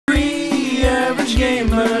average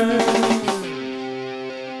gamer.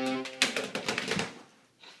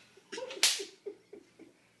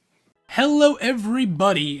 Hello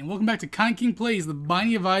everybody, and welcome back to Kind King Plays The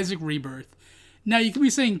Binding of Isaac Rebirth. Now you could be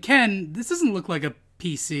saying, Ken, this doesn't look like a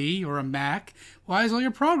PC or a Mac. Why is all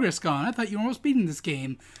your progress gone? I thought you were almost beating this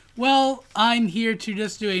game. Well, I'm here to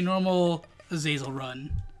just do a normal Azazel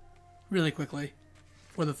run. Really quickly.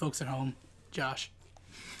 For the folks at home. Josh.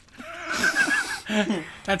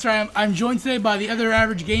 That's right, I'm joined today by the other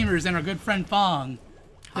average gamers and our good friend Fong.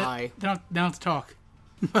 Hi. They don't have to talk.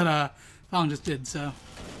 But Fong just did, so.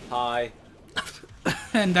 Hi.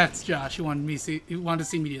 And that's Josh, who wanted to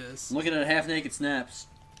see me do this. I'm looking at half-naked snaps.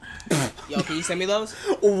 Yo, can you send me those?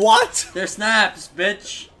 What? They're snaps,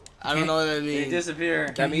 bitch. I don't know what that They means.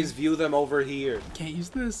 disappear. That means view them over here. Can't use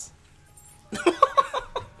this.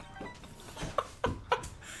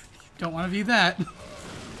 Don't want to view that.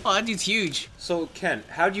 Oh, that dude's huge. So, Ken,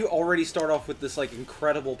 how do you already start off with this, like,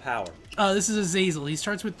 incredible power? This is Azazel. He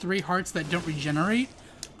starts with 3 hearts that don't regenerate,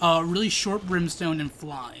 really short brimstone, and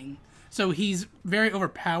flying. So he's very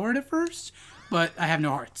overpowered at first, but I have no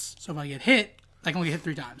hearts. So if I get hit, I can only get hit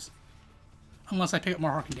 3 times. Unless I pick up more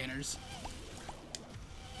heart containers.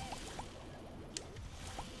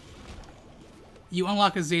 You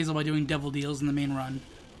unlock Azazel by doing devil deals in the main run.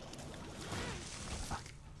 Fuck.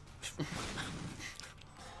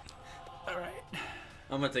 Alright.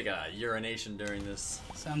 I'm gonna take a urination during this.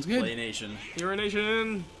 Sounds good. Play-nation.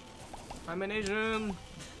 Urination. I'm an Asian.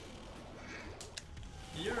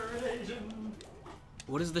 Urination.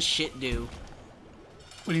 What does the shit do?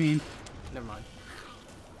 What do you mean? Never mind.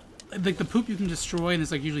 Like the poop you can destroy, and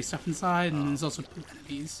there's like usually stuff inside, and there's also poop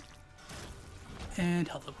enemies. And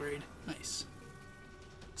health upgrade. Nice.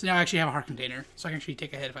 So now I actually have a heart container, so I can actually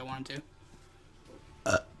take a hit if I wanted to.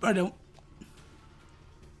 But I don't.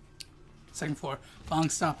 Second floor. Fong,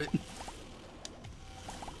 stop it.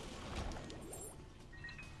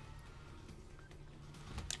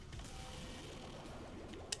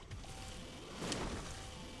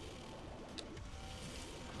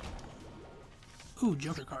 Ooh,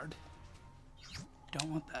 Joker card. Don't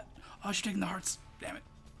want that. Oh, I should take the hearts. Damn it.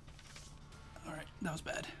 Alright, that was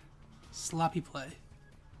bad. Sloppy play.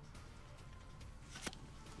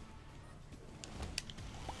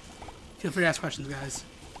 Feel free to ask questions, guys.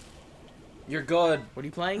 You're good. What are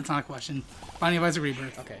you playing? That's not a question. Binding of Isaac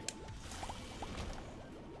Rebirth. Okay.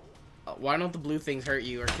 Why don't the blue things hurt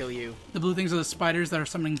you or kill you? The blue things are the spiders that are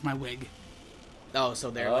summoning my wig. Oh,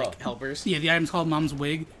 so they're like helpers? Yeah, the item's called Mom's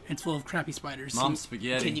Wig, and it's full of crappy spiders. Mom's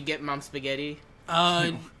spaghetti. Can you get mom spaghetti?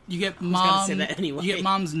 You get gonna say that anyway. You get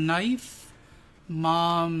Mom's knife,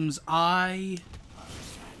 Mom's eye.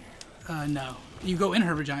 No. You go in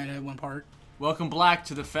her vagina at one part. Welcome black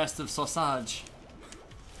to the festive sausage.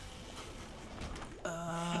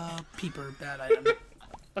 Peeper, bad item.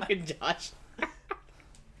 Fucking Josh.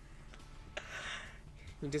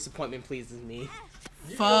 Your disappointment pleases me.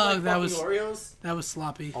 Fuck, that was Oreos? that was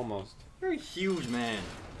sloppy. Almost. You're a huge man.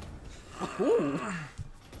 Ooh.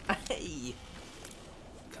 Hey.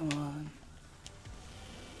 Come on.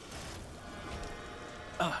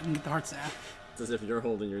 Oh, I can get the hearts now. It's as if you're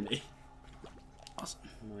holding your knee. Awesome.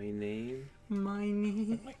 My name? My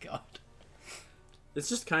knee. Oh my god. It's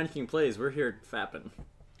just Kind King Plays. We're here fapping.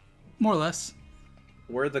 More or less.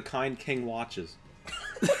 We're the kind king watches.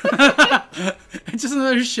 It's just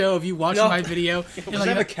another show of you watching my video in Just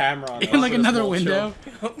have a camera on in like us for this another whole window.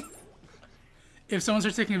 show. If someone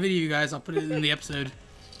starts taking a video, you guys, I'll put it in the episode.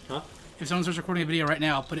 Huh? If someone starts recording a video right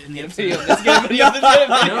now, I'll put it in the episode. Let's get a video. Let's get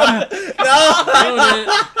a video. Doing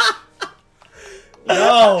it.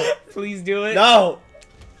 No! Please do it. No!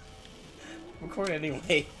 Record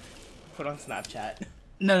anyway. Put on Snapchat.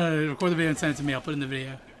 No, record the video and send it to me. I'll put it in the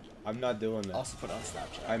video. I'm not doing that. Also put on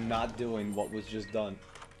Snapchat. I'm not doing what was just done.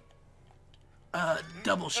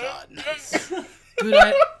 Double shot. Nice.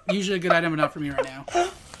 Usually a good item, but not for me right now.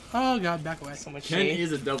 Oh god, back away. So much Ken shade.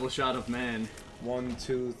 is a double shot of man. 1,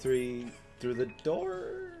 2, 3, through the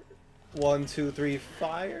door. 1, 2, 3,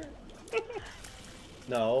 fire.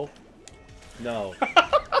 No. No.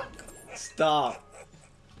 Stop.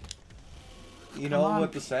 You know Come on.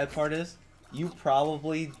 what the sad part is? You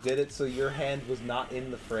probably did it so your hand was not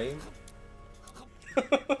in the frame.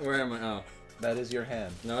 Where am I? Oh. That is your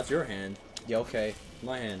hand. No, it's your hand. Yeah, okay.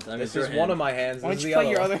 My hand. I mean, This it's your is hand. one of my hands. Why This don't is you the put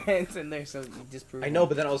your other other hands in there so you disprove? I know,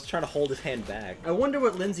 but then I was trying to hold his hand back. I wonder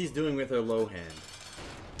what Lindsay's doing with her low hand.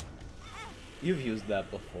 You've used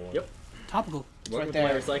that before. Yep. Topical. Welcome right to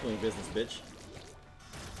my there. recycling business, bitch.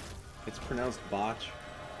 It's pronounced botch.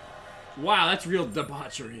 Wow, that's real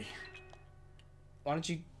debauchery. Why don't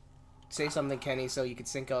you say something, Kenny, so you could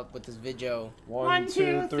sync up with this video. 1,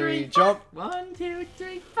 2, 3, jump. 1, 2,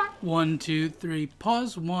 3, fuck. 1, 2, 3,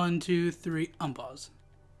 pause. 1, 2, 3, unpause.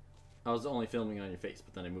 I was only filming on your face,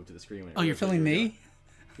 but then I moved to the screen. When Oh, you're filming me?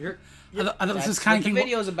 You're. I thought this That's was Kind what the King.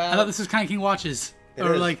 video's about. I thought this was Kind King watches. It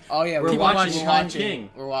Or is. like, Oh yeah, We're we're watching watching. Kind King.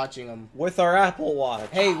 We're watching him. With our Apple Watch.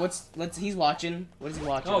 Hey, he's watching. What is he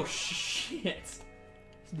watching? Oh shit! It's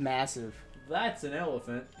massive. That's an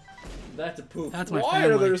elephant. That's a poop. that's my Why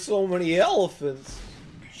family. are there so many elephants?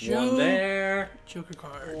 One there. Joker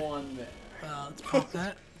card. One there. Let's pop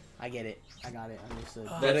that. I get it. I got it. Understood.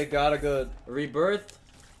 Then it got a good. Rebirth.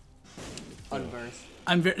 Unbirth.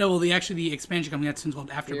 I'm very. No, well, the expansion coming out soon is called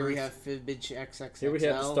Afterbirth. Here we have Fibbage XXXL. Here we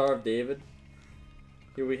have the Star of David.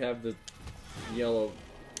 Here we have the yellow.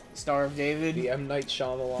 Star of David. The M. Night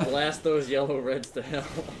Shyamalan. Blast those yellow reds to hell.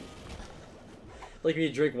 Like when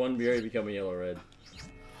you drink one beer, you become a yellow red.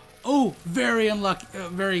 Oh, very unlucky.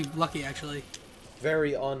 Very lucky, actually.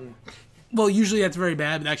 Very un. Well, usually that's very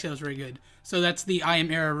bad, but actually that was very good. So that's the I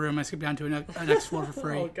Am Era room. I skipped down to an next floor for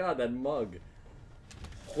free. Oh god, that mug.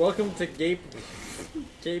 Welcome to Gape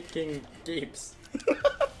King Gapes.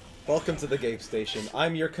 Welcome to the Gape Station.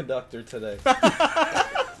 I'm your conductor today.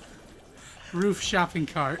 Roof shopping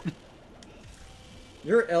cart.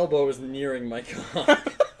 Your elbow is nearing my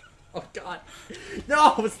cock. Oh god.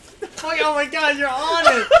 No! Oh my god, you're on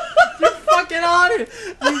it! You're fucking on it!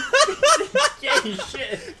 You gay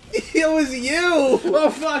shit! It was you! Oh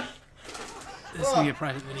fuck! This is gonna be a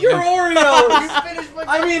private video. Your Oreos!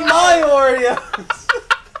 I mean my Oreos!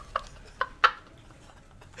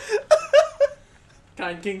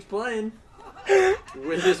 Kind King's playing.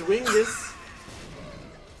 With his wingus.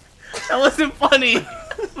 That wasn't funny,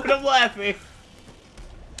 but I'm laughing.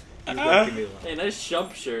 You're making me laugh. Hey, nice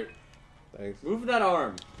shump shirt. Thanks. Move that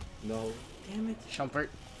arm. No. Damn it. Shumpert.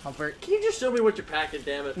 Humpert. Can you just show me what you're packing,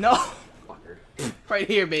 damn it? No. Fucker. Right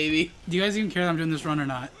here, baby. Do you guys even care that I'm doing this run or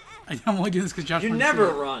not? I'm only doing this because Josh. You wants to never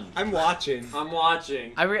see it. run. I'm watching. I'm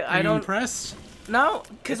watching. I Are you don't. impressed? No,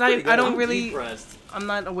 because It's pretty I good. don't I'm really. depressed. I'm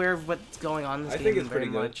not aware of what's going on in this I game think it's very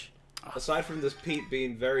pretty good. much. Aside from this Pete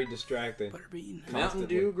being very distracting. Butterbean. Mountain Constantly.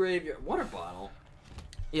 Dew graveyard. Water bottle.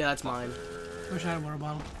 Yeah, that's mine. Wish I had a water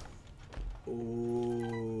bottle.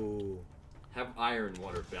 Ooh. Have iron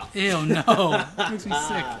water bottle. Ew, no. Makes me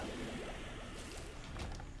sick.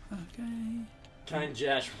 Okay. Kind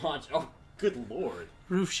Jash watch. Oh, good lord.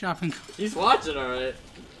 Roof shopping cart. He's watching, alright.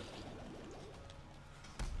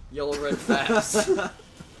 Yellow Red Faps. Alright,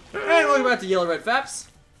 welcome back to Yellow Red Faps.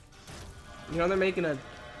 You know they're making a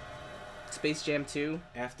Space Jam 2?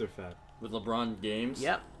 After Fat. With LeBron Games.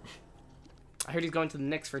 Yep. I heard he's going to the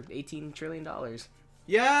Knicks for $18 trillion.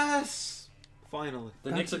 Yes! Finally.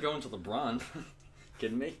 The Knicks are going to LeBron.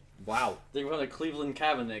 Kidding me? Wow. They're going to Cleveland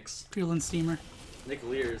Cavaliers. Cleveland Steamer. Nick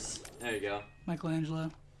Lears. There you go.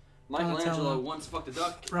 Michelangelo. Michelangelo Donatello. once fucked a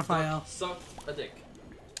duck. Raphael. Duck sucked a dick.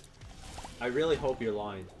 I really hope you're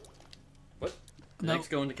lying. What? The No. Knicks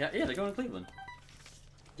going to yeah, they're going to Cleveland.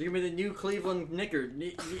 They're gonna be the new Cleveland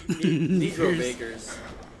Negro Bakers.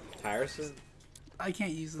 Tyreson? I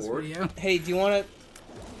can't use this Ford? video. Hey, do you want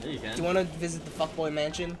There you can. to visit the Fuckboy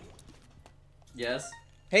Mansion? Yes.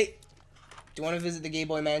 Hey, do you want to visit the Gay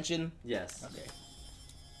Boy Mansion? Yes. Okay.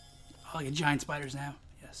 Oh, I get giant spiders now.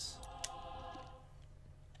 Yes.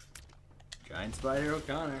 Giant Spider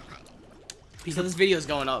O'Connor. So this video's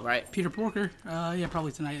going up, right? Peter Porker. Yeah,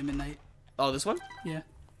 probably tonight at midnight. Oh, this one? Yeah.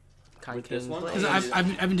 Kind With this one? Because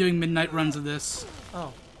I've been doing midnight runs of this.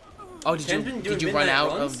 Oh. Oh, Ken's been doing did you run midnight out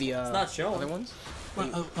runs? of the It's not showing. other ones?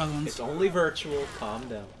 What other ones? It's only virtual. Calm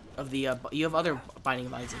down. Of the you have other Binding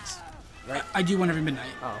of Isaacs. I do one every midnight.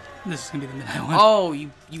 Oh. This is gonna be the midnight one. Oh, you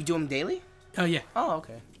do them daily? Oh yeah. Oh,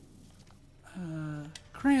 okay.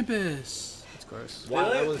 Krampus. That's gross. Wow,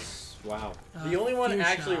 Really? that was... Wow. The only one Fear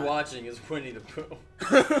actually shot. watching is Winnie the Pooh.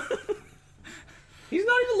 He's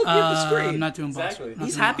not even looking at the screen. I'm not doing boss. Exactly. not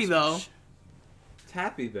He's doing happy, boss though. rush. It's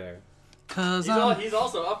Happy Bear. Cause He's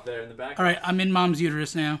also up there in the back. all right, I'm in mom's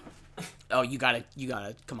uterus now. Oh, you gotta,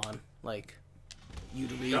 come on. Like, you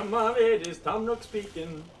to read. Come on, it is Tom Nook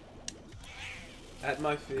speaking. At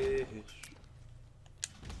my fish.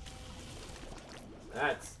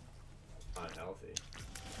 That's unhealthy.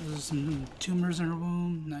 There's some tumors in her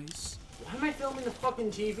womb. Nice. Why am I filming the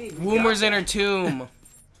fucking TV? Woomer's in her tomb.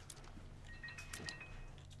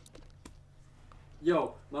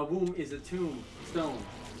 Yo, my womb is a tomb. Stone.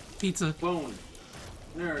 Pizza. Bone.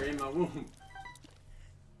 Nerd in my womb.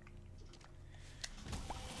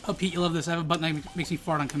 Oh, Pete, you love this. I have a button that makes me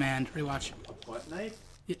fart on command. Rewatch. What night?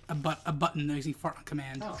 Yeah, a button that makes me fart on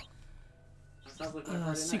command. Oh. That sounds like my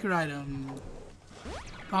Friday Secret night. item.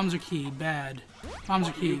 Bombs are key, bad. Bombs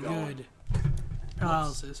are key, good.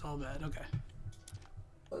 Paralysis, all bad. Okay.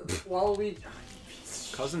 Waluigi.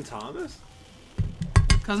 Cousin Thomas?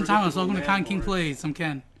 Cousin Thomas, welcome to man Con King board. Plays. I'm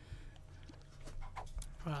Ken.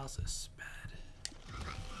 Paralysis, bad.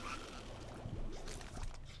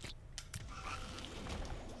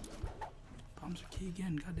 Bombs are key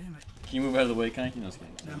again, god damn it. Can you move out of the way, Kanki? No,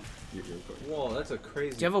 No. You're recording. Whoa, that's a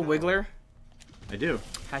crazy. Do you have a wiggler? I do.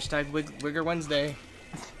 Hashtag Wigger Wednesday.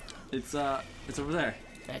 It's over there.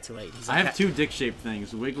 That's too late. He's I on have cat- two dick-shaped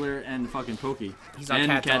things, Wiggler and fucking Pokey. He's on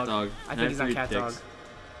and cat dog. I I think have he's on three cat dog. dicks.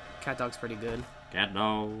 Cat dog's pretty good. Cat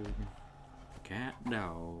dog. Cat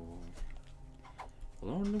dog.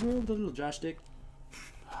 Alone in the world, the little Josh dick.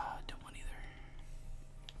 Don't want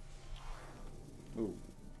either. Ooh.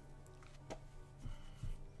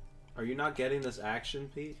 Are you not getting this action,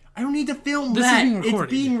 Pete? I don't need to film This is that. being It's recorded.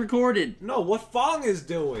 being recorded. No, what Fong is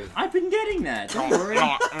doing? I've been getting that. Don't worry.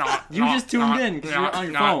 You just tuned in because you're on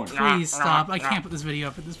your phone. Please stop. I can't put this video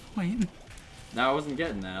up at this point. No, I wasn't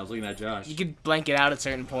getting that. I was looking at Josh. You could blank it out at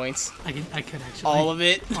certain points. I could actually. All of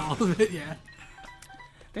it. All of it, yeah.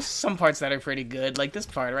 There's some parts that are pretty good, like this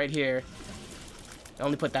part right here. I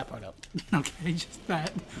only put that part up. Okay, just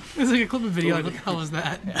that. It's like a clip of video. Like, what the hell is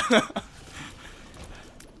that?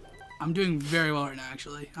 I'm doing very well right now,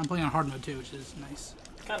 actually. I'm playing on hard mode too, which is nice.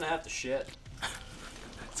 Kind of have to shit.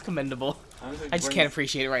 It's commendable. I'm I just can't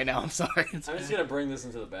appreciate it right now. I'm sorry. It's I'm just bad. gonna bring this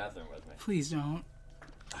into the bathroom with me. Please don't.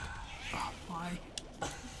 Oh, why?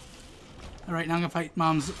 Alright, now I'm gonna fight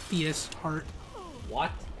Mom's fetus heart. What?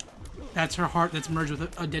 That's her heart that's merged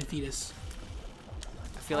with a dead fetus.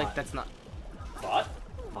 I feel like that's not Thought?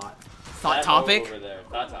 Hot. thought topic. Over there.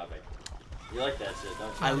 Thought topic. You like that shit, don't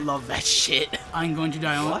you? I love that shit. I'm going to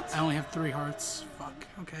die. What? I only have 3 hearts. Fuck.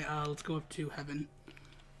 Okay, let's go up to heaven.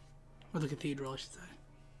 Or the cathedral, I should say.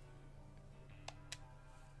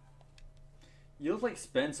 You look like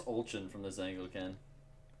Spence Olchin from this angle, Ken.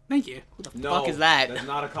 Thank you. No, fuck is that? That's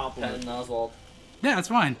not a compliment. Patton Oswald. Yeah, that's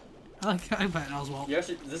fine. I like Patton Oswalt. You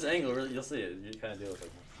actually, this angle, really, you'll see it. You kind of do look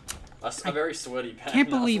like a very sweaty Patton Can't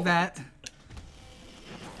believe Oswalt. that.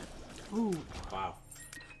 Ooh. Wow.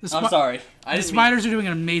 The I'm sorry. I The didn't spiders are doing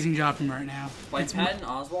an amazing job from right now. Like It's- Patton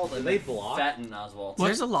Oswald, Do and they block? Patton Oswald. What?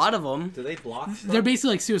 There's a lot of them. Do they block stuff? They're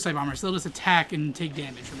basically like suicide bombers. They'll just attack and take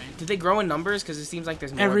damage from it. Did they grow in numbers? Because it seems like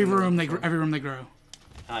there's more Every of them room than they every room they grow.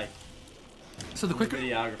 Hi. So the quicker.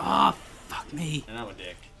 Videographer. Ah, fuck me. And I'm a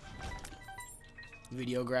dick.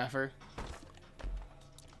 Videographer.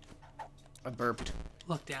 I burped.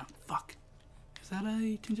 Look down. Fuck. Is that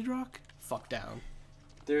a tinted rock? Fuck down.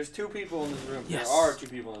 There's 2 people in this room. Yes. There are 2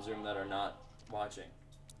 people in this room that are not watching.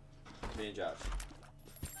 Me and Josh.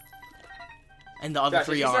 And the other Josh, if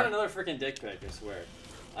 3 you send are. another freaking dick pic, I swear.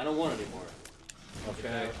 I don't want it anymore.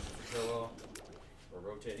 Okay. Pillow. We're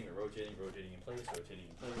rotating in place, rotating in place, rotating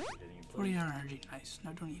in place. 40 hour energy. Nice.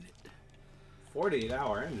 No, don't eat it.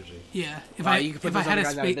 48-hour energy. Yeah. If Wow, I you could put if I those had a other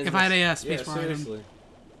guys out of if I had a Yeah, space bar item. seriously.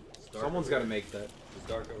 It's dark Someone's over got to here. make that. It's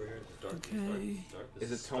dark over here. It's dark. Okay. It's dark. It's dark.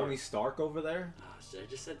 This Is it Tony Stark over there? Ah, shit, I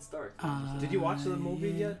just said Stark. Did you watch the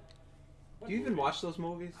movie yet? What Do you even movie? watch those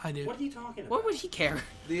movies? I do. What are you talking about? What would he care?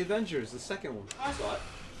 The Avengers, the second one. I saw it.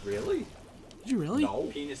 Really? Did you really? No.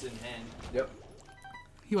 Penis in hand. Yep.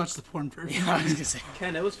 He watched the porn version. I was gonna say.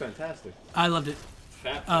 Ken, it was fantastic. I loved it.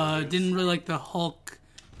 Fat Didn't really like the Hulk,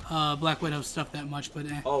 Black Widow stuff that much, but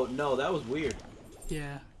Oh, no, that was weird.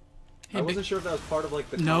 yeah. I Hey, wasn't sure if that was part of, like,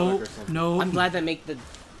 the no, comic or something. no. I'm glad they make the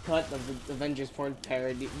cut of the Avengers porn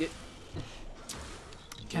parody.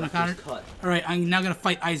 Ken Director's O'Connor. cut. All right, I'm now gonna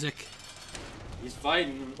fight Isaac. He's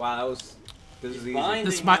fighting. Wow, that was... This is easy. fine.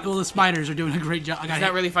 The spiders are doing a great job. I got He's not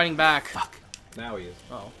hit. really fighting back. Fuck. Now he is.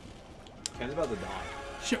 Oh. Ken's about to die.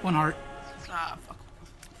 Shit, 1 heart. Ah, fuck.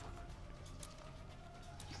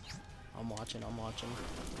 I'm watching.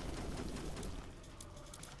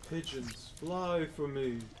 Pigeons, fly for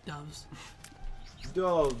me. Doves.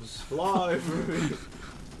 Doves, fly for me.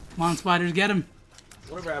 Come on, spiders, get him.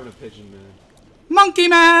 Whatever happened to Pigeon Man? Monkey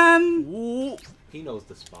Man! Ooh. He knows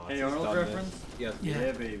the spots. Hey, He's Arnold done reference? this. Yes.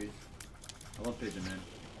 Yeah. baby. I love Pigeon Man.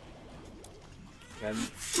 Ken,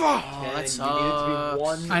 Oh, Ken, that you sucks. needed to be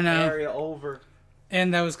one I know. area over.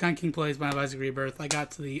 And that was Con King Plays by Isaac Rebirth. I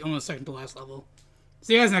got to the almost second to last level.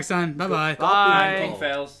 See you guys next time. Bye-bye. Bye. King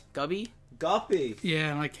fails. Gubby? Guppy.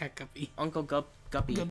 Yeah, my cat guppy. Uncle Guppy.